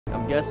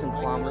I'm guessing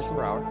kilometers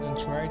per hour. And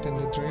right, and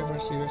the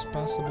driver's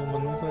irresponsible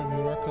maneuver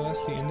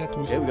miraculously in that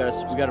Okay, we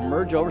gotta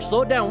merge over.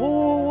 Slow it down. Whoa,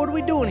 whoa, whoa, what are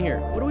we doing here?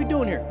 What are we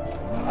doing here?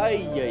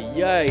 Ay,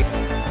 ay, ay.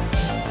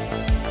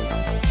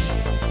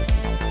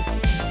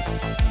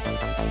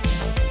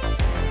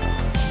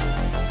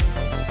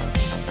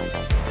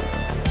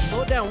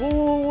 Slow it down. Whoa,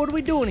 whoa, whoa, what are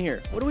we doing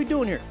here? What are we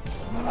doing here?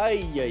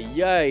 Ay,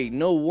 ay, ay.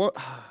 No one.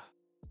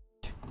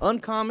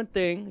 Uncommon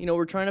thing. You know,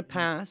 we're trying to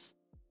pass.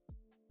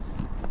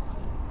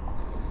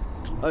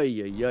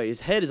 Ay, ay, ay. His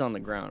head is on the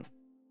ground.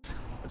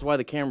 That's why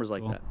the camera's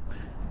like that.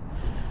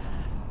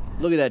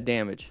 Look at that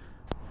damage.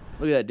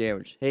 Look at that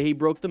damage. Hey, he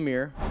broke the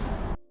mirror.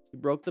 He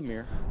broke the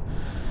mirror.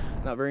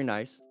 Not very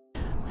nice.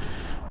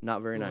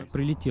 Not very nice.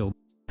 Прилетел.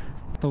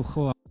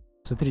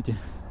 Смотрите.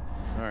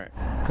 Alright.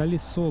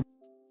 Колесо.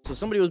 So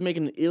somebody was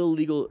making an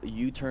illegal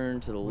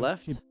U-turn to the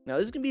left. Now,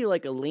 this is going to be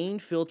like a lane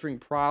filtering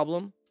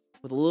problem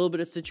with a little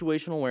bit of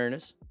situational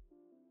awareness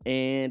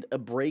and a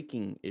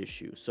braking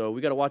issue. So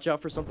we got to watch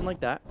out for something like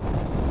that.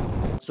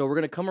 So we're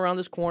going to come around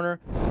this corner.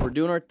 We're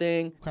doing our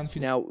thing.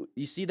 Now,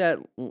 you see that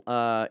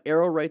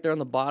arrow right there on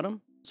the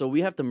bottom? So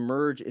we have to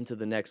merge into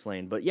the next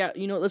lane. But yeah,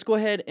 you know, let's go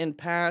ahead and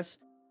pass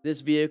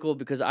this vehicle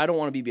because I don't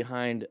want to be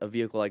behind a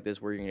vehicle like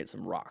this where you're going to get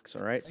some rocks,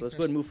 all right? So let's go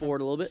ahead and move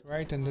forward a little bit.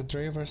 Right, and the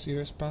driver's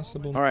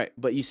irresponsible. All right,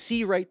 but you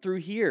see right through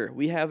here,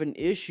 we have an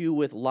issue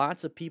with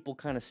lots of people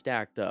kind of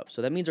stacked up.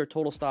 So that means our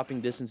total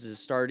stopping distance is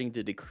starting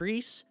to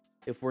decrease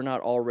if we're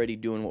not already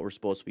doing what we're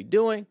supposed to be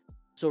doing.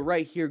 So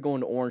right here,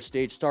 going to orange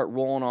stage, start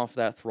rolling off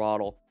that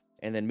throttle,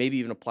 and then maybe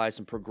even apply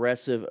some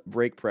progressive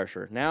brake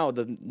pressure. Now,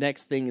 the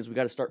next thing is we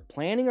got to start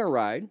planning our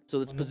ride. So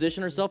let's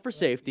position ourselves for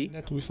safety.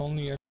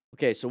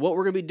 Okay, so what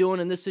we're going to be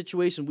doing in this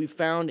situation, we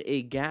found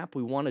a gap.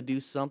 We want to do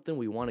something.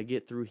 We want to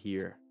get through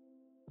here.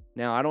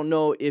 Now, I don't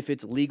know if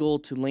it's legal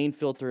to lane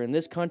filter in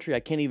this country.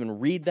 I can't even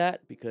read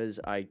that because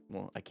I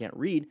can't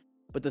read.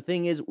 But the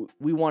thing is,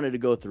 we wanted to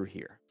go through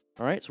here.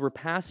 All right, so we're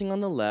passing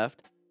on the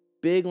left.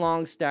 Big,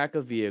 long stack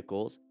of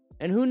vehicles.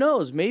 And who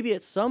knows, maybe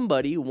it's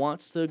somebody who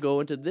wants to go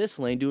into this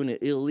lane doing an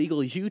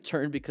illegal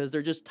U-turn because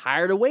they're just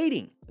tired of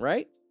waiting,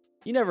 right?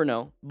 You never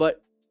know,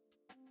 but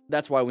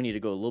that's why we need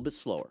to go a little bit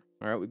slower.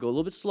 All right, we go a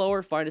little bit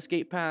slower, find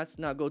escape paths,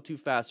 not go too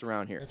fast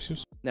around here.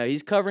 Now,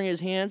 he's covering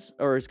his hands,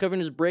 or he's covering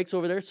his brakes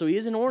over there, so he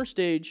is in orange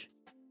stage.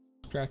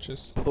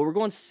 Scratches. But we're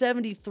going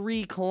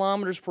 73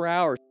 kilometers per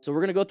hour. So we're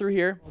going to go through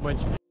here.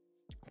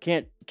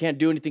 Can't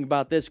do anything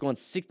about this. Going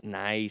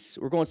nice.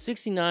 We're going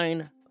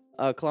 69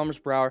 kilometers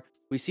per hour.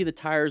 We see the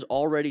tires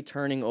already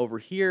turning over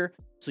here.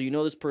 So you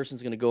know this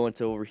person's going to go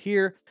into over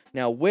here.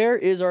 Now, where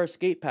is our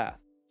escape path?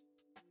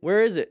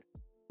 Where is it?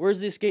 Where's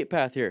the escape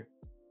path here?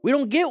 We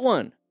don't get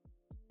one.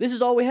 This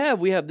is all we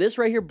have. We have this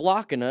right here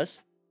blocking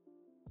us.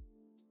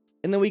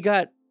 And then we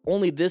got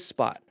only this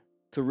spot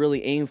to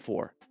really aim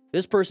for.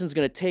 This person's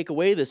going to take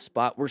away this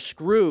spot. We're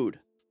screwed.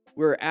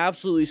 We're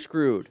absolutely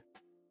screwed.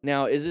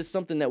 Now, is this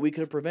something that we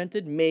could have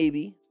prevented?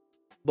 Maybe.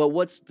 But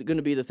what's going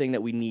to be the thing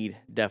that we need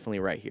definitely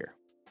right here?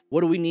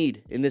 What do we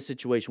need in this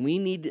situation? We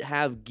need to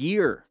have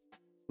gear.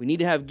 We need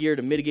to have gear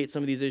to mitigate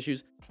some of these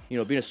issues. You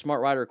know, being a smart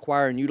rider,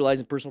 acquiring and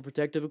utilizing personal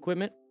protective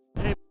equipment.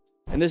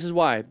 And this is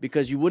why.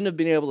 Because you wouldn't have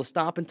been able to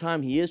stop in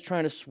time. He is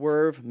trying to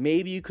swerve.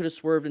 Maybe you could have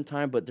swerved in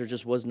time, but there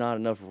just was not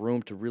enough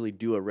room to really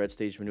do a red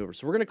stage maneuver.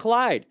 So we're going to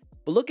collide.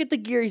 But look at the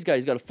gear he's got.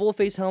 He's got a full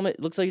face helmet.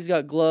 It looks like he's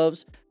got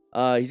gloves.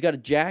 He's got a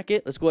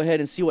jacket. Let's go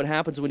ahead and see what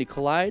happens when he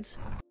collides.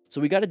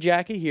 So we got a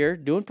jacket here.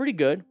 Doing pretty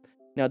good.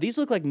 Now, these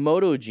look like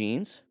moto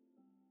jeans.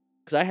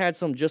 Because I had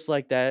some just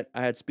like that.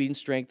 I had speed and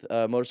strength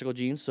motorcycle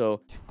jeans.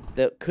 So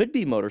that could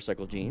be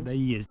motorcycle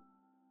jeans.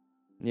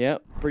 Yeah,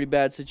 pretty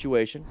bad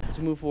situation. Let's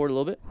move forward a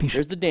little bit.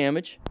 There's the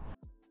damage.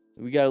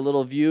 We got a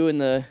little view in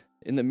the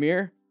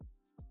mirror.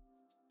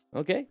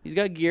 Okay, he's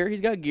got gear.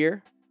 He's got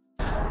gear.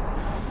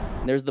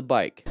 And there's the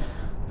bike.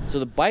 So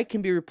the bike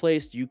can be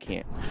replaced. You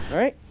can't. All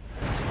right.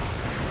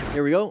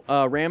 Here we go.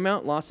 Ram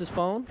mount lost his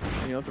phone.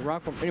 You know, if the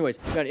rock. Anyways,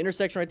 we got an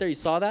intersection right there. You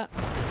saw that?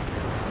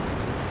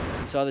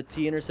 You saw the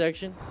T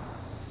intersection?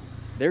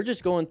 They're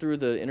just going through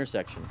the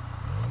intersection.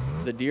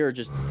 The deer are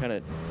just kind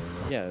of,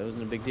 yeah, it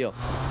wasn't a big deal.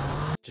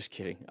 Just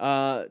kidding.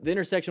 The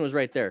intersection was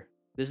right there.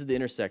 This is the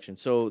intersection.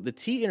 So the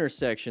T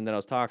intersection that I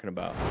was talking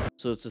about.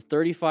 So it's a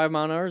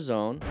 35-mile-an-hour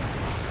zone.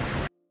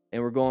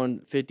 And we're going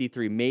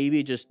 53.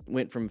 Maybe just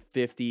went from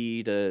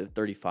 50 to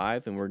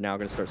 35. And we're now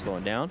going to start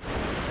slowing down.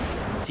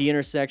 T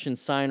intersection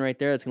sign right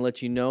there. That's going to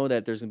let you know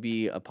that there's going to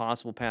be a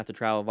possible path to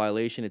travel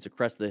violation. It's a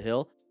crest of the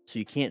hill. So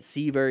you can't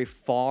see very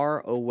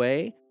far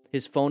away.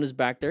 His phone is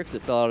back there because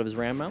it fell out of his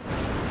ram mount.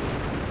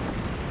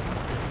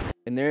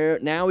 And there,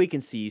 now we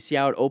can see. You see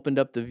how it opened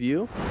up the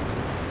view?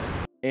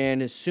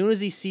 And as soon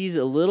as he sees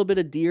a little bit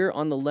of deer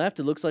on the left,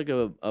 it looks like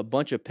a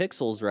bunch of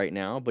pixels right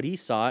now, but he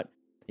saw it.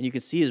 And you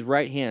can see his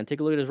right hand.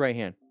 Take a look at his right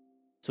hand.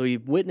 So he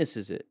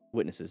witnesses it.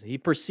 He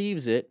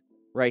perceives it.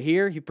 Right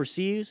here, he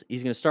perceives.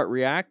 He's going to start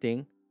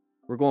reacting.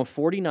 We're going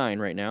 49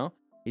 right now.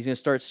 He's going to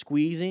start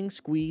squeezing.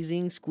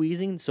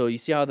 So you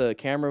see how the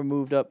camera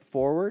moved up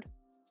forward?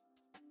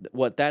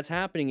 What that's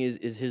happening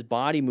is his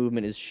body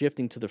movement is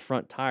shifting to the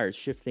front tires,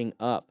 shifting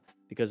up.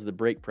 because of the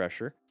brake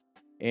pressure.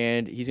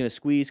 And he's going to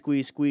squeeze,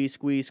 squeeze, squeeze,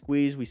 squeeze,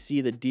 squeeze. We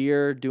see the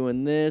deer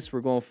doing this.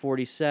 We're going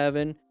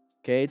 47.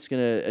 Okay, it's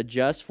going to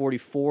adjust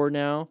 44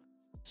 now.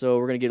 So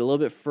we're going to get a little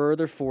bit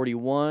further,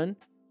 41.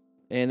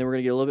 And then we're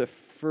going to get a little bit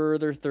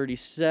further,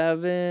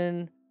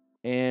 37.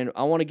 And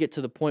I want to get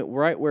to the point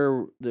right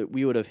where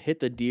we would have hit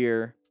the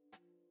deer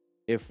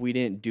if we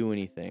didn't do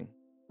anything.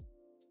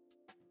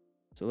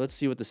 So let's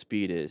see what the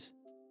speed is.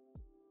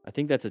 I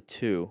think that's a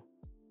 2.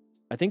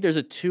 I think there's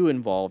a 2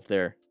 involved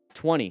there.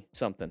 20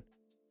 something.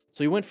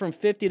 So you went from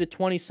 50 to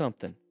 20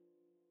 something.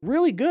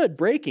 Really good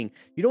braking.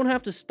 You don't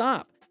have to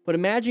stop. But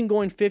imagine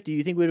going 50. Do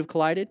you think we would have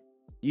collided?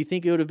 Do you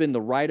think it would have been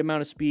the right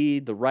amount of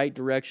speed, the right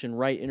direction,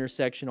 right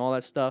intersection, all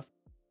that stuff?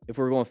 If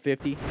we were going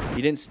 50,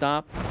 you didn't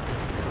stop,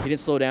 you didn't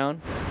slow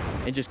down,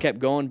 and just kept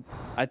going,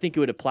 I think it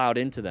would have plowed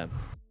into them.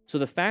 So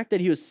the fact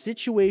that he was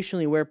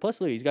situationally aware, plus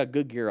look, he's got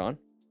good gear on.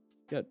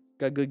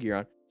 Got good gear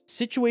on.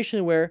 Situationally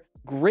aware,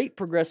 great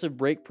progressive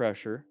brake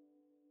pressure.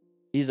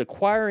 He's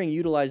acquiring,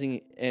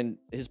 utilizing, and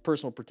his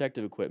personal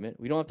protective equipment.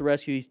 We don't have to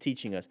rescue. He's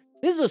teaching us.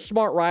 This is a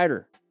smart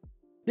rider.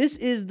 This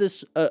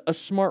is a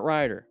smart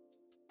rider.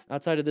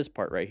 Outside of this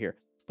part right here.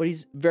 But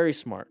he's very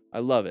smart. I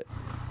love it.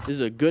 This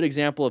is a good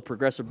example of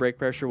progressive brake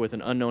pressure with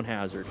an unknown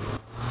hazard.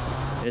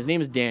 And his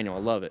name is Daniel. I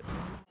love it.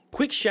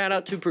 Quick shout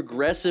out to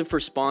Progressive for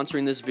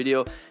sponsoring this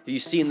video. You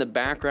see in the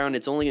background,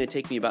 it's only going to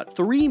take me about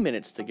 3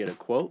 minutes to get a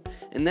quote.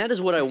 And that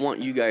is what I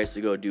want you guys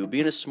to go do.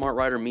 Being a smart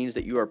rider means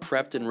that you are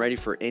prepped and ready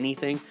for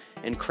anything.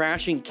 And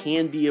crashing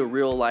can be a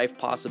real life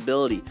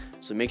possibility.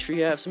 So make sure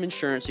you have some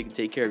insurance so you can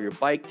take care of your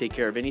bike, take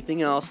care of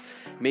anything else,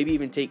 maybe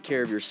even take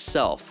care of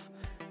yourself.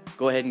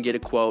 Go ahead and get a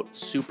quote.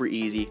 Super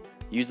easy.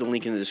 Use the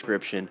link in the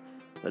description.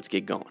 Let's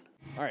get going.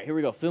 All right, here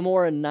we go.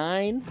 Filmora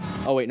 9.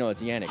 Oh, wait, no,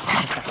 it's Yannick.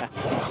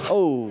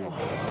 Oh,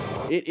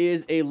 it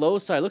is a low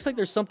side. Looks like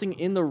there's something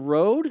in the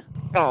road.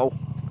 Oh.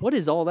 What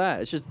is all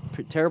that? It's just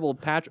terrible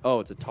patch. Oh,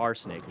 it's a tar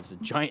snake. It's a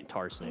giant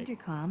tar snake.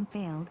 Intercom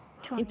failed.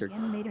 Try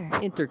again later.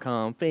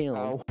 Intercom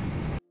failed. Oh.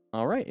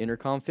 All right,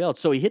 intercom failed.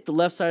 So he hit the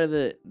left side of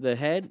the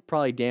head.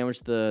 Probably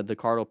damaged the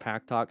Cardo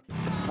pack talk.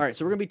 All right,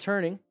 so we're going to be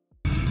turning.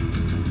 So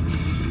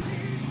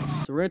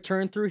we're going to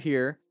turn through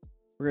here.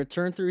 We're going to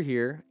turn through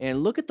here.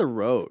 And look at the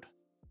road.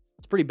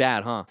 It's pretty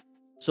bad, huh?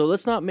 So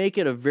let's not make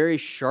it a very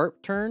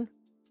sharp turn.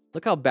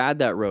 Look how bad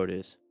that road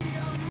is.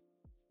 And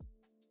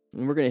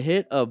we're going to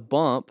hit a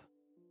bump.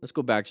 Let's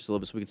go back just a little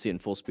bit so we can see it in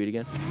full speed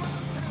again.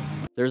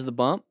 There's the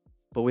bump.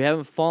 But we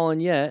haven't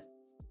fallen yet.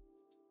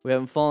 We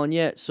haven't fallen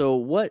yet. So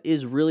what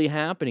is really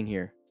happening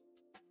here?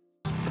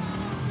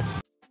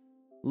 A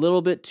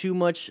little bit too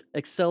much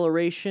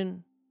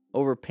acceleration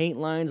over paint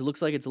lines.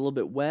 Looks like it's a little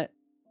bit wet.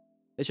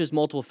 It's just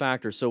multiple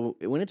factors. So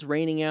when it's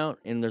raining out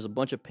and there's a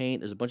bunch of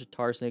paint, there's a bunch of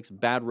tar snakes,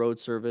 bad road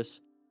service,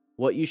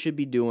 what you should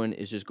be doing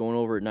is just going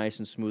over it nice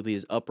and smoothly,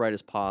 as upright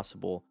as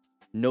possible.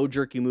 No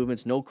jerky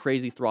movements, no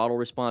crazy throttle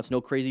response,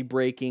 no crazy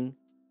braking.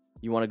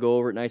 You want to go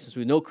over it nice and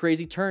smooth. No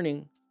crazy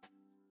turning,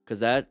 because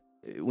that,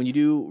 when you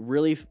do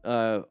really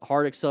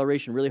hard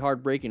acceleration, really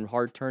hard braking,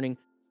 hard turning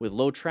with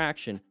low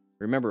traction,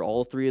 remember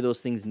all 3 of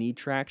those things need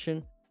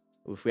traction.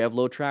 If we have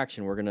low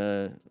traction, we're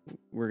gonna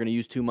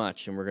use too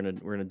much, and we're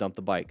gonna dump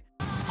the bike.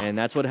 And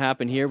that's what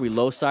happened here. We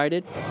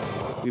low-sided.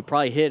 We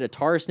probably hit a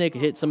tar snake,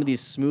 hit some of these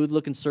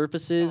smooth-looking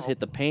surfaces, hit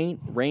the paint,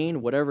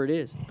 rain, whatever it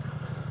is.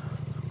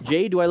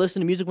 Jay, do I listen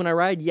to music when I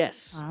ride?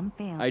 Yes,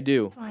 I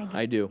do.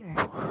 I do.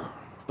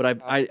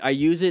 But I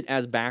use it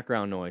as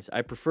background noise.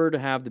 I prefer to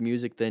have the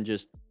music than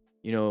just,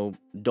 you know,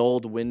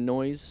 dulled wind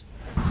noise.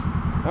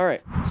 All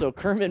right, so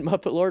Kermit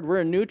Muppet Lord, we're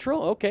in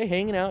neutral. Okay,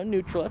 hanging out in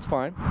neutral. That's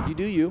fine. You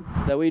do you.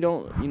 That way you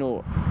don't, you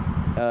know,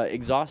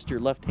 exhaust your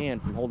left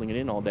hand from holding it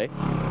in all day.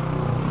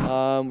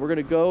 We're going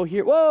to go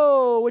here.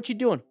 Whoa, what you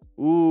doing?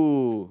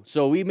 Ooh,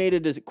 so we made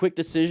a quick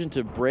decision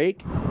to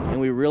brake, and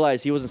we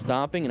realized he wasn't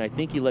stopping, and I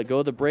think he let go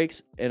of the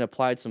brakes and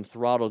applied some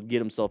throttle to get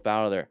himself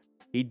out of there.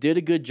 He did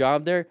a good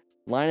job there.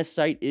 Line of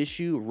sight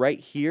issue right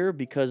here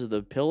because of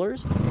the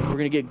pillars. We're going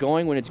to get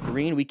going when it's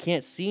green. We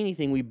can't see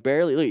anything. We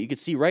barely, look, you can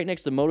see right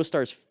next to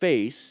Motostar's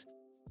face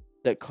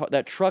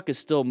that truck is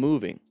still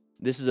moving.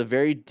 This is a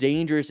very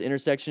dangerous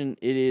intersection.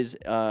 It is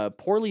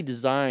poorly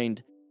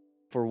designed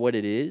for what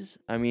it is.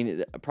 I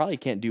mean, I probably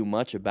can't do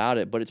much about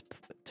it, but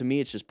to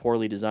me, it's just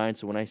poorly designed.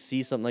 So when I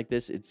see something like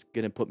this, it's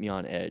going to put me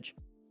on edge.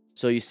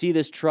 So you see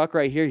this truck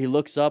right here. He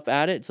looks up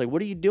at it. It's like,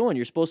 what are you doing?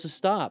 You're supposed to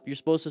stop. You're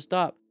supposed to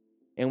stop.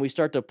 And we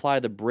start to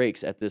apply the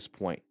brakes at this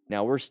point.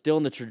 Now, we're still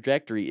in the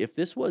trajectory. If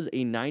this was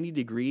a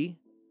 90-degree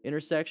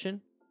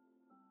intersection,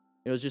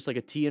 it was just like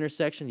a T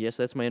intersection. Yes,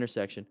 that's my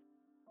intersection.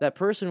 That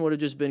person would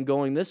have just been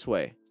going this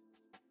way.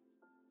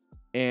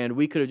 And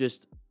we could have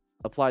just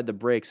applied the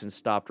brakes and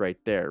stopped right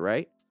there,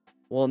 right?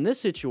 Well, in this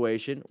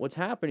situation, what's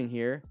happening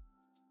here,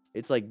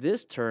 it's like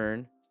this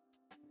turn,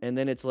 and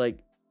then it's like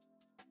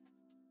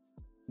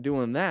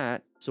doing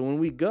that. So when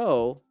we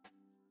go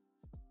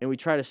and we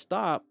try to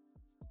stop,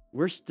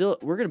 we're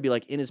going to be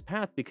like in his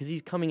path because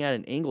he's coming at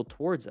an angle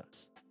towards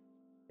us.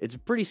 It's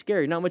pretty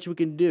scary. Not much we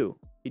can do.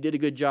 He did a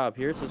good job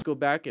here. So let's go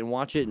back and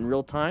watch it in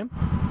real time.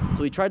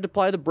 So he tried to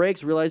apply the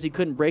brakes, realized he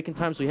couldn't brake in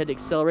time, so he had to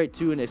accelerate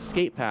to an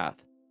escape path.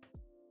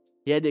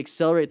 He had to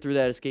accelerate through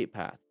that escape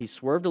path. He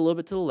swerved a little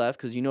bit to the left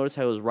because you notice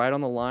how it was right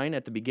on the line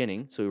at the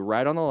beginning. So he was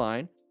right on the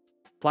line.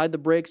 Applied the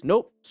brakes.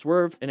 Nope.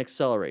 Swerve and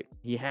accelerate.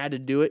 He had to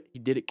do it. He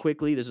did it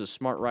quickly. This is a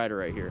smart rider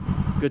right here.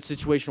 Good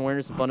situational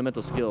awareness and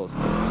fundamental skills.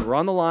 So we're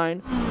on the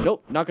line.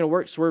 Nope. Not going to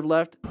work. Swerve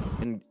left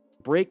and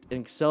braked and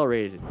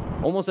accelerated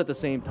almost at the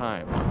same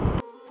time.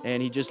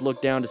 And he just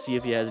looked down to see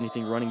if he has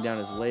anything running down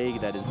his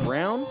leg that is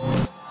brown.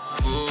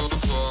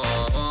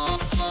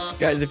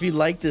 Guys, if you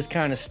like this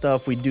kind of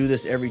stuff, we do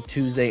this every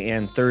Tuesday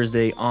and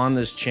Thursday on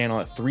this channel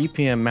at 3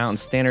 p.m. Mountain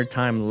Standard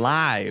Time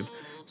live.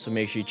 So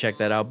make sure you check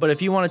that out. But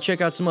if you want to check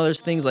out some other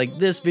things like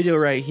this video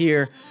right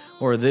here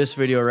or this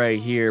video right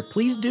here,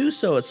 please do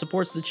so. It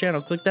supports the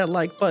channel. Click that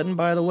like button,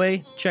 by the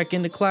way. Check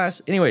into class.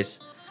 Anyways,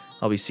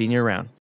 I'll be seeing you around.